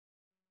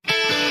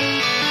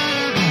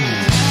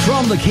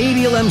the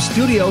KDLM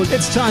studios,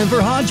 it's time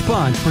for Hodge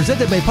Podge,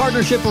 presented by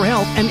Partnership for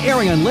Health and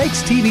airing on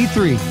Lakes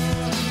TV3.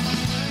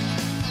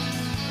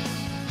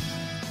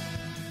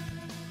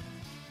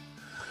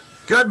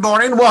 Good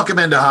morning. Welcome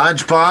into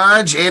Hodge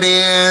Podge. It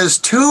is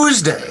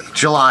Tuesday,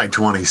 July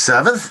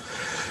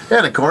 27th.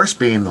 And of course,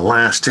 being the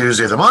last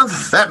Tuesday of the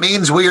month, that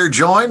means we are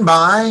joined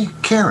by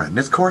Karen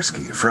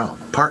Nitkorski from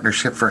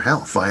Partnership for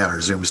Health via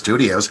our Zoom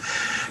studios.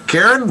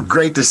 Karen,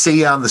 great to see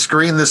you on the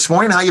screen this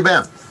morning. How you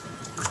been?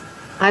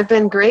 I've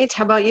been great.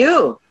 How about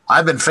you?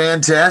 I've been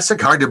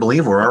fantastic. Hard to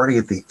believe we're already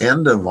at the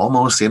end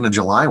of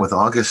July with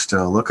August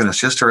looking us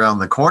just around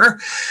the corner.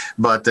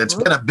 But it's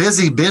been a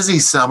busy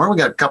summer. We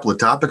got a couple of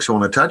topics we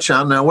want to touch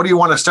on. What do you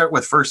want to start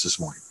with first this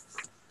morning?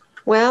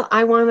 Well,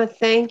 I want to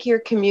thank your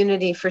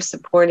community for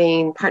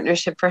supporting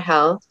Partnership for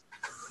Health.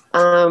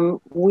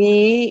 Partnership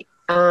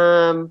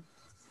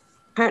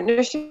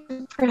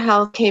for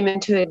Health came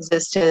into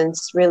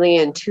existence really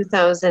in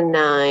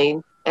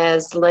 2009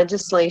 as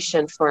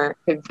legislation for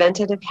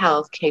preventative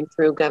health came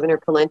through Governor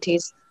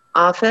Pawlenty's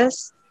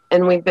office,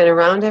 and we've been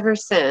around ever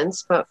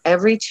since. But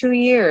every 2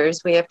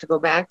 years, we have to go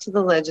back to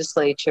the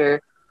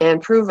legislature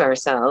and prove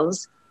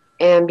ourselves.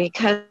 And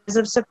because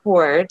of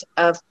support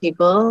of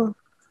people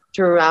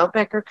throughout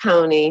Becker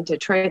County,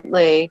 Detroit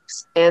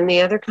Lakes, and the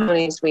other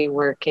counties we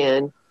work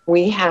in,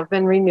 we have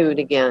been renewed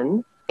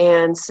again.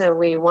 And so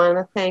we want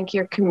to thank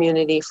your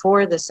community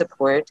for the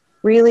support.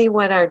 Really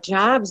what our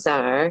jobs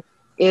are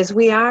is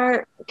we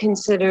are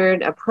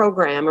considered a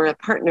program or a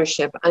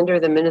partnership under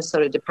the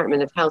Minnesota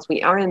Department of Health.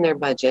 We are in their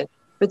budget,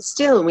 but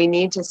still we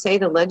need to say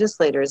to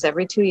legislators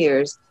every 2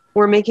 years,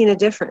 we're making a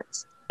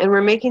difference. And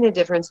we're making a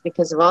difference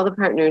because of all the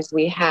partners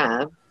we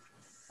have.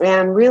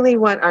 And really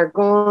what our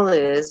goal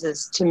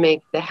is to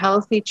make the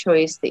healthy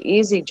choice, the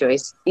easy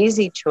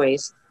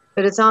choice,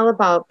 but it's all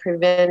about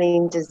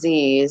preventing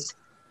disease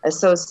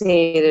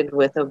associated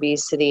with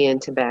obesity and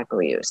tobacco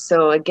use.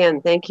 So again,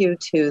 thank you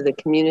to the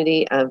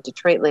community of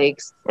Detroit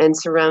Lakes and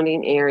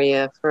surrounding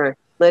area for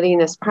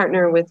letting us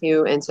partner with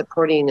you and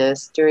supporting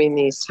us during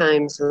these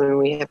times when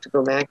we have to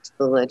go back to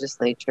the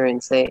legislature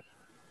and say,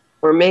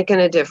 we're making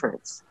a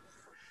difference.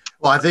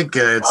 Well, I think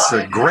it's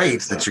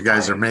great that you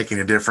guys are making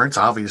a difference.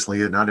 Obviously,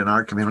 not in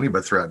our community,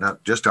 but throughout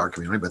not just our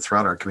community, but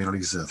throughout our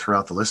communities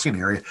throughout the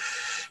listening area.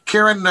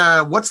 Karen,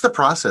 what's the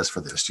process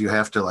for this? Do you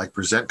have to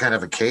present kind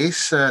of a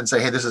case and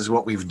say, hey, this is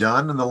what we've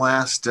done in the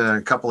last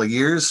couple of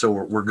years, so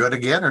we're good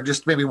again, or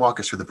just maybe walk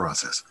us through the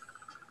process?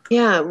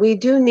 Yeah, we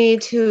do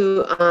need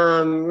to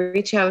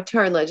reach out to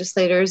our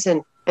legislators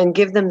and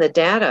give them the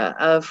data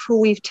of who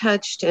we've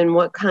touched and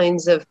what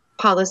kinds of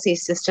policy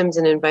systems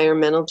and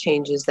environmental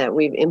changes that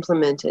we've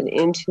implemented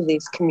into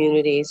these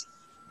communities.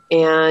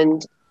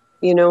 And,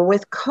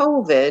 with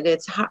COVID,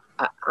 it's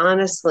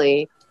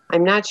honestly,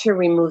 I'm not sure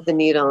we moved the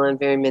needle on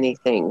very many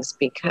things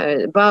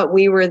but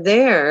we were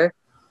there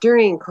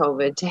during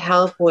COVID to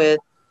help with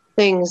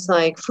things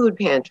like food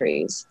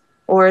pantries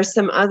or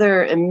some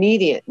other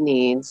immediate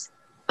needs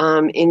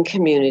in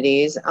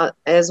communities,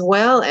 as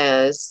well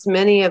as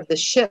many of the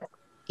SHIP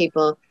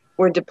people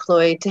were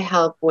deployed to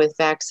help with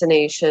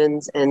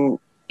vaccinations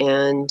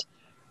and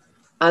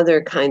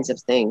other kinds of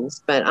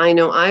things. But I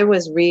know I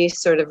was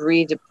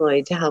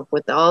redeployed to help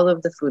with all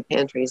of the food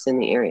pantries in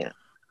the area.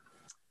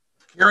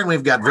 Karen,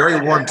 we've got very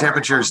warm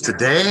temperatures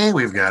today.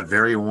 We've got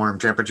very warm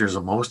temperatures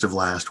of most of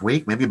last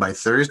week. Maybe by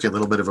Thursday, a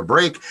little bit of a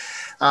break.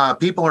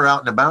 People are out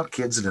and about,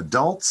 kids and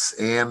adults,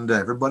 and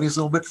everybody's a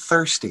little bit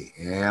thirsty.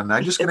 And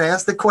I'm just going to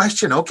ask the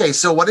question, okay,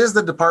 so what is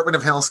the Department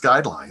of Health's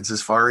guidelines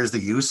as far as the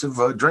use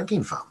of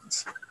drinking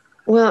fountains?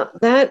 Well,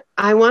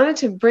 I wanted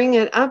to bring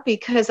it up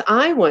because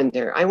I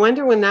wonder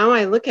when now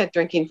I look at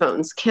drinking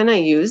fountains, can I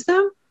use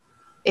them?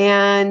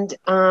 And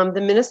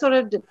the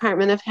Minnesota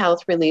Department of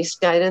Health released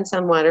guidance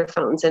on water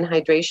fountains and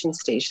hydration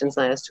stations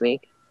last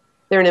week.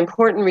 They're an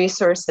important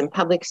resource in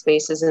public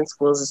spaces and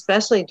schools,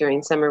 especially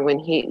during summer when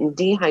heat and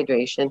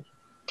dehydration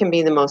can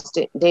be the most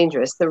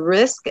dangerous. The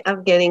risk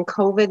of getting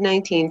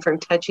COVID-19 from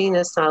touching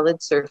a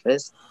solid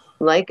surface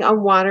like a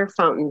water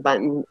fountain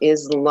button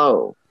is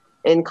low,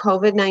 and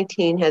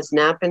COVID-19 has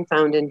not been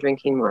found in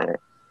drinking water.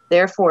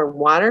 Therefore,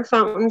 water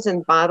fountains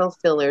and bottle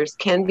fillers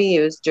can be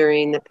used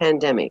during the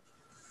pandemic.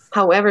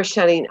 However,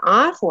 shutting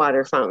off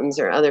water fountains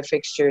or other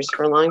fixtures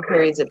for long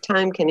periods of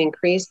time can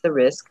increase the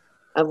risk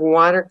of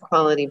water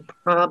quality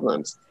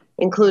problems,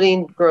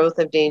 including growth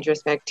of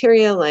dangerous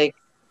bacteria like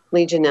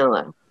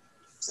Legionella.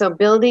 So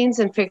buildings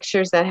and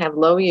fixtures that have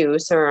low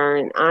use or are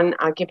in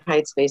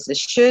unoccupied spaces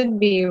should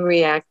be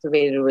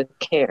reactivated with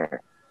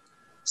care.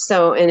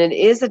 And it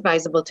is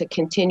advisable to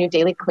continue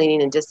daily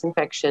cleaning and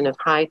disinfection of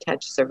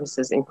high-touch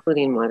surfaces,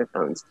 including water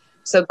fountains.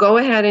 So go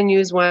ahead and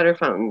use water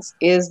fountains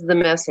is the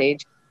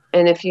message.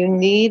 And if you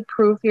need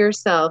proof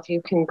yourself,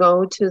 you can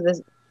go to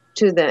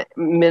the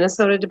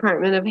Minnesota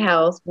Department of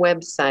Health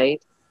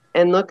website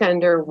and look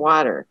under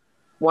water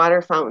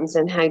fountains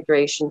and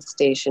hydration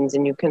stations,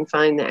 and you can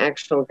find the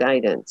actual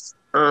guidance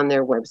on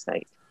their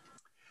website.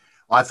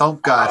 I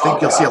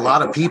think you'll see a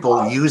lot of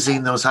people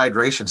using those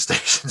hydration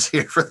stations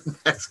here for the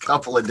next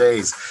couple of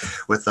days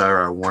with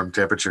our warm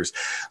temperatures.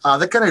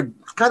 That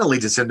kind of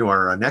leads us into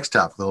our next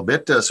topic a little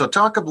bit. So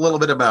talk a little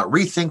bit about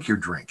rethink your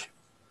drink.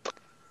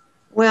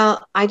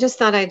 Well, I just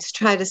thought I'd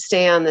try to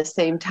stay on the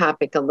same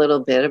topic a little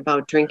bit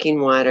about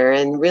drinking water.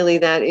 And really,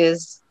 that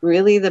is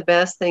really the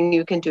best thing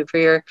you can do for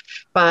your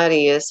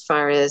body as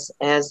far as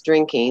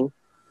drinking.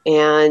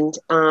 And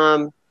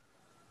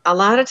a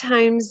lot of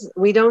times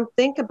we don't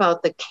think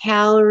about the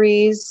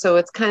calories. So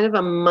it's kind of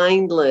a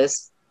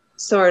mindless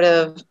sort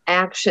of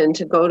action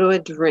to go to a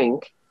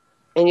drink.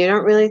 And you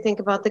don't really think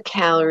about the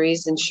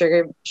calories and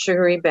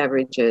sugary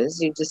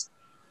beverages.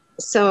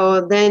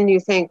 So then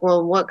you think,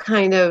 well, what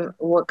kind of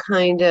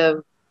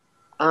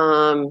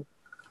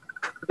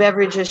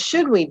beverages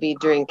should we be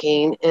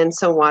drinking? And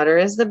so water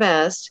is the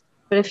best.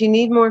 But if you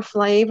need more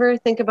flavor,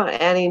 think about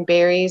adding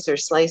berries or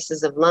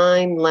slices of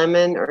lime,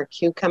 lemon, or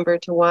cucumber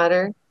to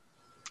water.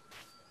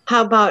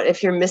 How about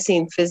if you're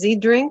missing fizzy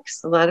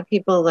drinks? A lot of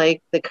people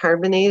like the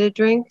carbonated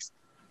drinks.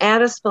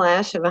 Add a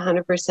splash of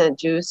 100%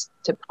 juice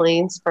to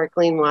plain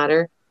sparkling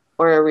water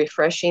or a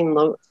refreshing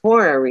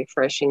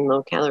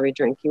low-calorie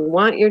drink. You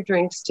want your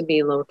drinks to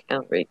be low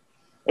calorie.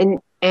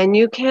 And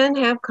you can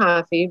have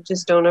coffee,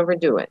 just don't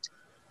overdo it.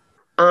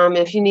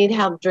 If you need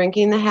help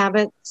drinking the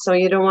habit, so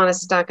you don't want to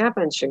stock up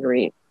on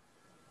sugary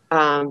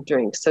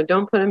drinks, so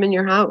don't put them in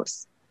your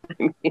house.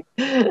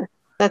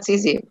 That's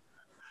easy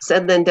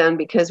said than done,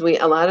 because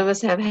a lot of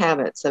us have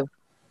habits of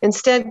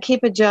instead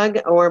keep a jug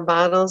or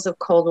bottles of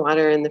cold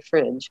water in the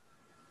fridge.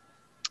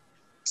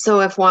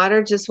 So if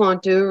water just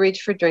won't do,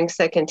 reach for drinks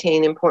that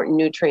contain important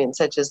nutrients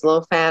such as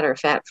low-fat or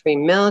fat-free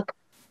milk,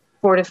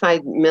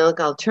 fortified milk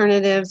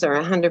alternatives, or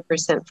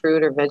 100%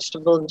 fruit or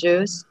vegetable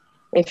juice.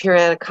 If you're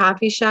at a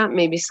coffee shop,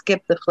 maybe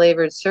skip the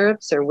flavored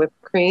syrups or whipped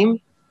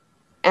cream.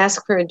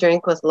 Ask for a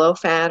drink with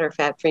low-fat or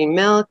fat-free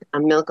milk, a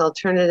milk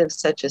alternative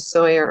such as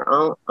soy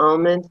or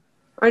almond,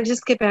 or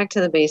just get back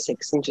to the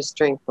basics and just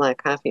drink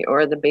black coffee.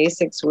 Or the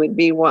basics would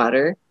be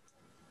water.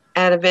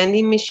 At a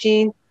vending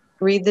machine,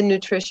 read the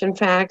nutrition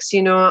facts.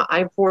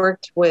 I've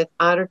worked with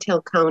Otter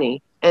Tail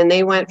County, and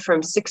they went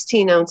from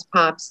 16-ounce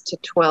pops to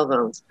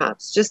 12-ounce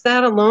pops. Just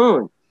that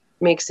alone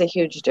makes a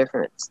huge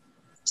difference.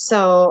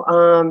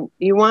 So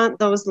you want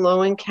those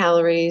low in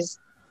calories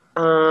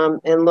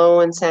and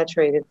low in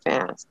saturated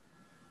fats.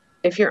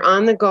 If you're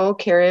on the go,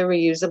 carry a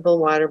reusable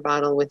water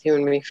bottle with you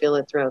and refill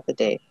it throughout the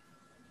day.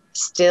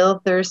 Still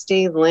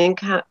thirsty? Learn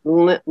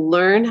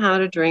how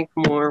to drink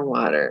more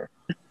water.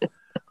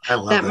 I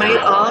love That might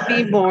all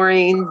be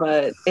boring,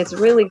 but it's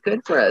really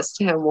good for us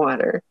to have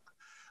water.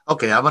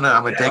 Okay, I'm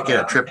gonna take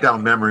a trip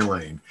down memory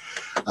lane.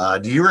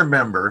 Do you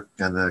remember?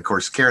 And then, of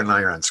course, Karen and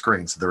I are on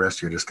screen, so the rest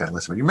of you are just kind of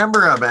listening. You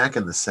remember back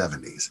in the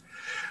 70s,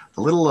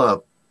 the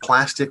little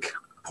plastic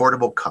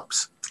portable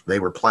cups? They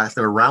were plastic.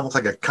 They were round, looked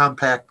like a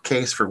compact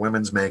case for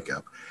women's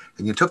makeup.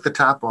 And you took the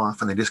top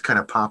off, and they just kind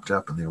of popped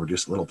up, and they were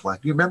just little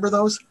plastic. Do you remember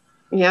those?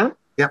 Yeah.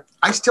 Yeah,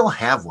 I still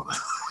have one of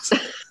those.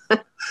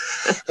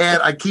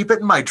 And I keep it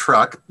in my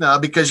truck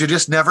because you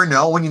just never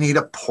know when you need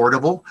a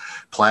portable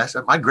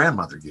plastic. My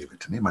grandmother gave it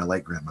to me. My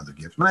late grandmother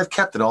gave it to me. I've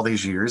kept it all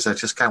these years.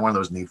 That's just kind of one of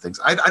those neat things.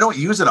 I don't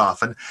use it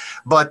often,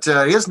 but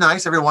it is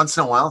nice every once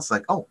in a while. It's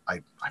like, oh,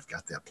 I've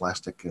got that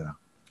plastic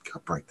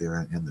cup right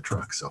there in the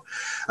truck. So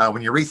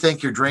when you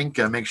rethink your drink,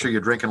 make sure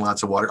you're drinking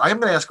lots of water. I am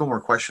going to ask one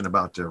more question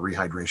about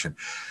rehydration.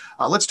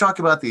 Let's talk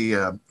about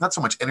the, not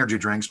so much energy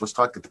drinks. Let's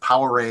talk about the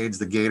Powerades,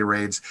 the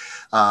Gatorades.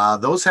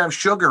 Those have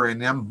sugar in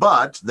them,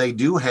 but they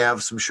do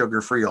have some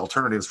sugar-free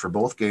alternatives for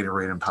both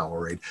Gatorade and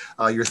Powerade.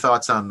 Your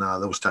thoughts on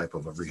those type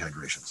of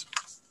rehydrations?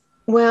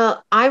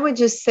 Well, I would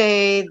just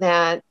say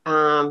that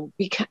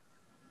because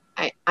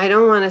I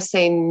don't want to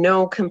say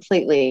no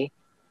completely.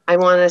 I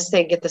want to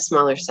say get the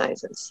smaller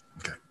sizes.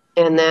 Okay.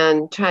 And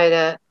then try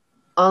to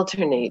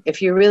alternate. If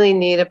you really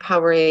need a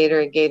Powerade or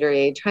a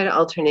Gatorade, try to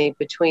alternate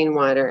between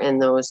water and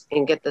those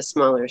and get the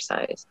smaller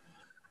size.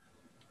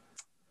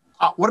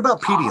 What about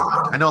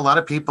Pedialyte? I know a lot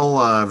of people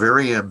are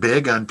very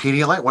big on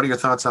Pedialyte. What are your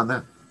thoughts on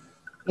that?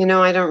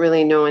 I don't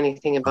really know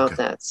anything about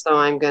that, so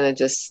I'm going to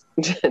just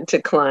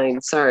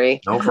decline.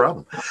 Sorry. No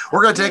problem.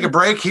 We're going to take a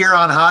break here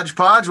on Hodge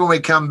Podge. When we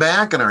come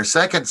back in our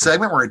second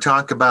segment, we're going to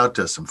talk about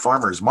some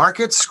farmers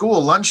markets,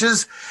 school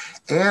lunches,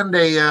 and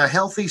a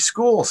healthy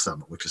school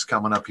summit, which is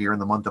coming up here in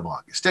the month of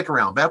August. Stick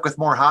around. Back with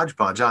more Hodge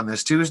Podge on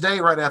this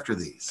Tuesday, right after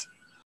these.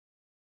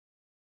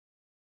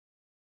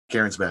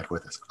 Karen's back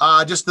with us.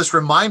 Just this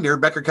reminder,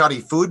 Becker County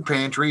Food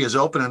Pantry is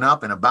opening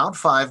up in about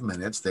 5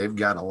 minutes. They've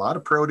got a lot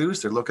of produce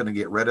they're looking to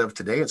get rid of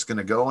today. It's going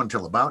to go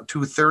until about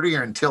 2:30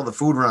 or until the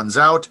food runs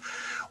out.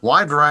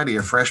 Wide variety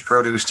of fresh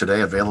produce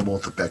today available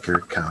at the Becker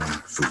County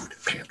Food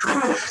Pantry.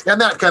 And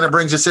that kind of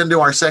brings us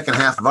into our second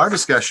half of our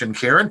discussion,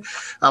 Karen.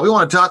 We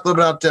want to talk a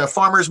little bit about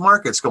farmers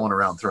markets going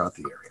around throughout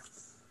the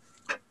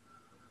area.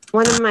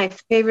 One of my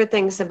favorite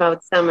things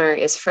about summer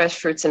is fresh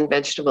fruits and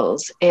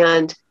vegetables.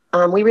 And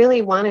we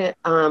really want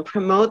to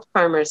promote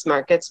farmers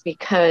markets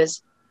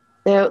because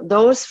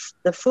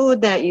The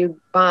food that you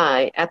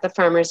buy at the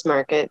farmer's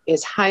market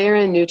is higher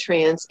in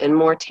nutrients and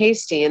more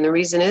tasty. And the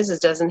reason is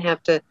it doesn't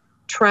have to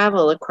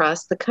travel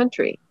across the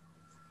country.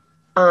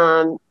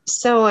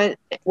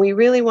 We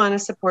really want to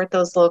support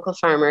those local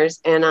farmers.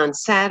 And on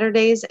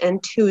Saturdays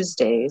and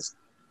Tuesdays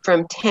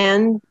from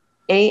 10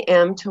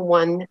 a.m. to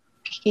 1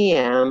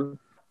 p.m.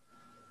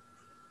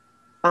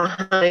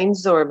 behind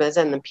Zorba's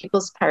and the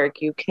People's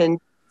Park, you can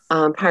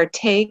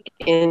partake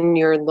in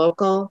your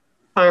local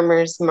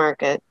farmers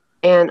market.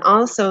 And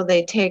also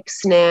they take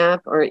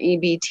SNAP or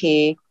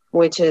EBT,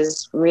 which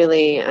is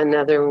really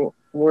another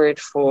word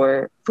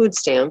for food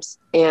stamps.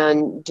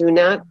 And do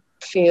not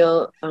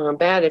feel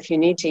bad if you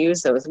need to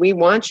use those. We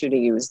want you to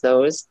use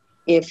those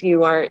if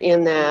you are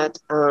in that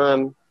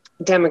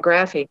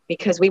demographic,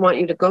 because we want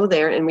you to go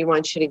there and we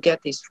want you to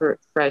get these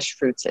fresh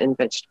fruits and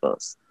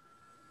vegetables.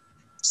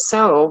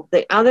 So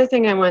the other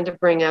thing I wanted to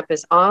bring up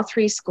is all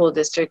 3 school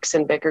districts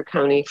in Becker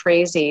County,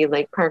 Frazee,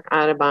 Lake Park,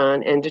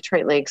 Audubon, and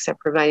Detroit Lakes, are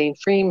providing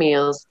free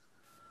meals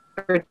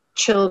for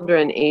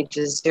children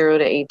ages 0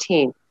 to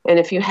 18. And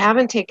if you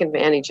haven't taken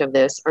advantage of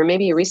this, or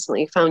maybe you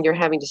recently found you're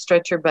having to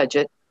stretch your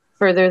budget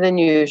further than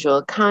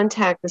usual,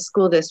 contact the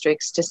school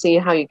districts to see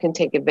how you can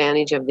take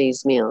advantage of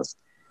these meals.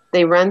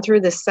 They run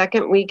through the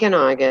second week in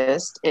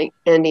August,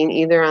 ending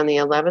either on the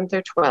 11th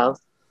or 12th.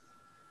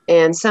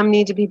 And some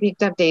need to be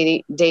picked up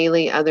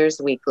daily,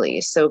 others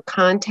weekly. So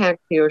contact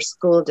your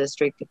school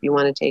district if you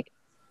want to take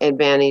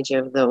advantage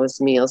of those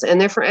meals. And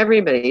they're for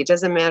everybody. It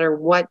doesn't matter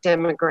what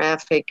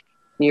demographic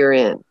you're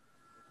in.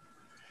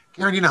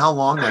 Karen, do you know how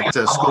long that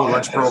school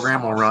lunch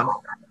program will run?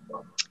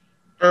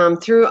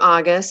 Through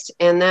August.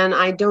 And then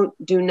I do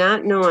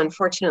not know,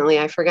 unfortunately,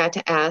 I forgot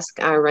to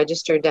ask our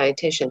registered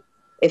dietitian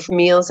if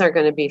meals are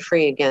going to be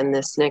free again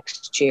this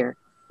next year.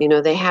 You know,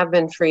 they have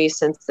been free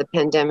since the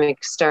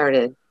pandemic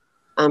started.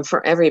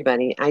 For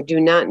everybody. I do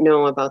not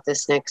know about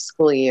this next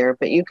school year,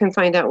 but you can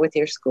find out with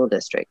your school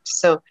district.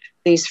 So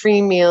these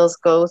free meals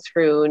go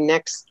through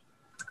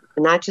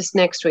not just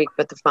next week,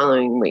 but the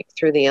following week,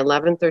 through the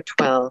 11th or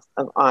 12th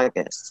of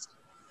August.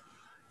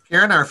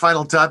 Karen, our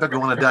final topic I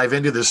want to dive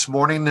into this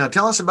morning.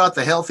 Tell us about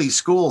the Healthy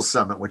Schools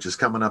Summit, which is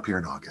coming up here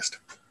in August.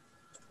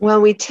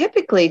 Well, we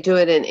typically do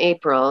it in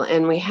April,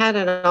 and we had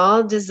it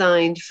all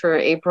designed for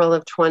April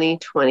of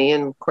 2020.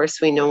 And of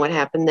course, we know what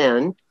happened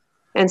then.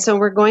 And so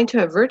we're going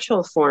to a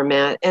virtual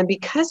format. And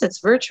because it's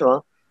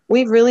virtual,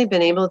 we've really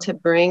been able to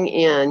bring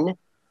in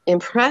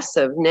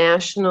impressive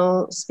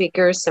national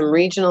speakers, some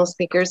regional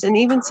speakers, and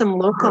even some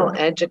local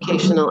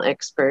educational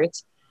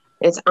experts.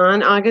 It's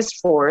on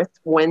August 4th,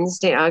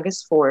 Wednesday,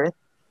 August 4th,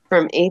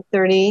 from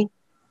 8:30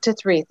 to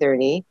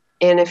 3:30.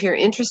 And if you're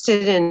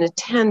interested in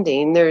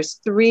attending, there's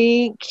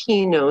 3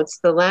 keynotes.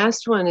 The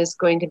last one is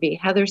going to be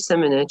Heather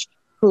Simonich,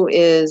 who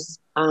is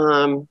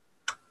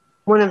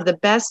one of the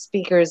best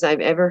speakers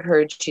I've ever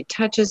heard. She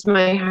touches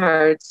my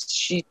heart.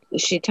 She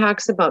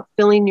talks about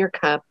filling your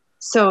cup.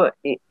 So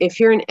if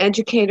you're an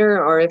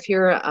educator, or if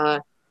you're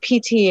a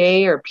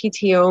PTA or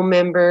PTO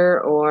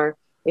member, or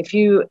if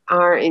you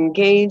are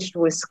engaged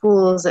with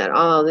schools at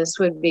all, this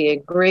would be a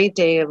great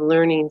day of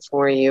learning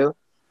for you.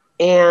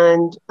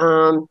 And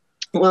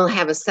we'll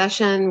have a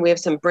session. We have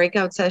some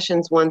breakout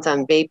sessions. One's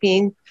on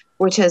vaping,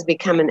 which has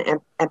become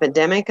an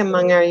epidemic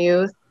among our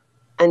youth.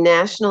 A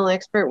national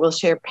expert will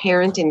share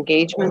parent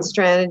engagement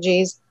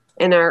strategies,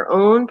 and our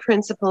own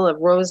principal of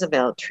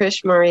Roosevelt,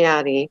 Trish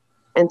Mariotti,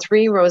 and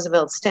 3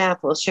 Roosevelt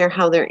staff will share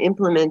how they're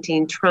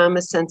implementing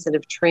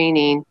trauma-sensitive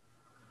training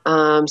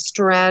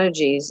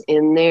strategies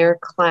in their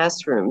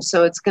classrooms.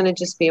 So it's going to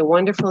just be a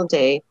wonderful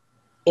day,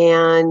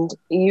 and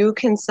you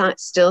can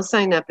still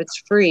sign up.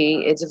 It's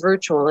free. It's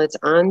virtual. It's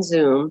on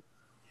Zoom,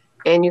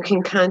 and you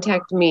can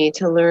contact me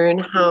to learn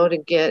how to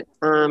get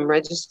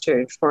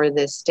registered for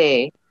this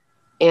day.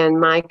 And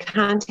my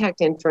contact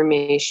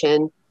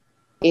information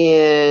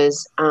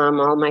is,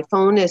 my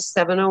phone is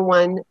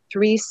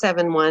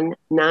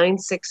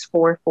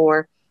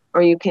 701-371-9644,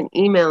 or you can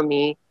email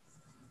me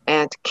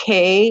at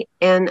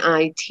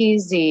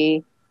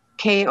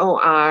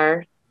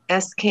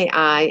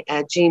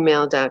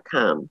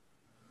knitzkorski@gmail.com.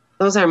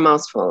 Those are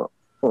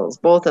mouthfuls,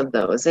 both of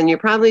those. And you're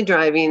probably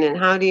driving, and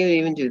how do you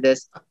even do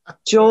this?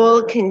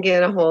 Joel can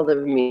get a hold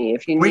of me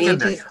if you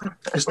need to.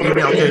 Just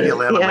email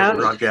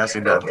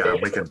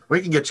KD11@broadcasting.com.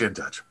 We can get you in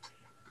touch.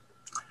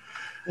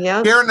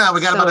 Yeah. Karen,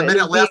 we got about a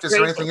minute left. Is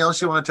there anything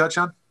else you want to touch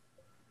on?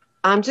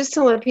 Just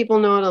to let people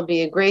know, it'll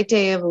be a great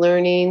day of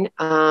learning.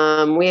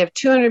 We have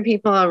 200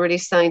 people already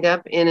signed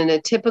up, and in a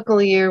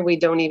typical year, we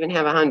don't even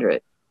have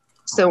 100.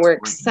 So we're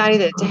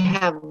excited to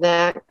have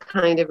that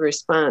kind of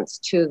response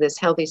to this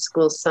Healthy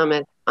Schools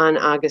Summit on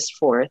August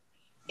 4th.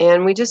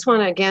 And we just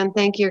want to, again,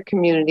 thank your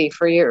community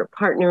for your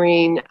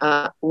partnering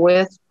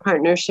with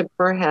Partnership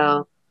for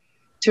Health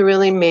to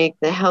really make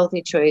the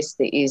healthy choice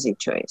the easy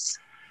choice.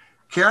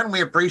 Karen, we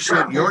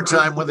appreciate your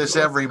time with us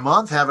every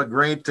month. Have a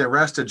great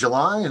rest of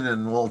July, and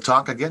then we'll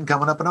talk again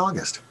coming up in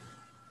August.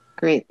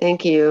 Great.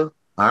 Thank you.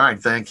 All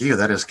right. Thank you.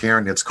 That is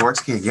Karen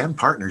Nitzkorski, again,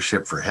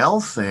 Partnership for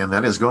Health, and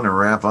that is going to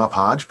wrap up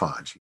Hodge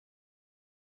Podge.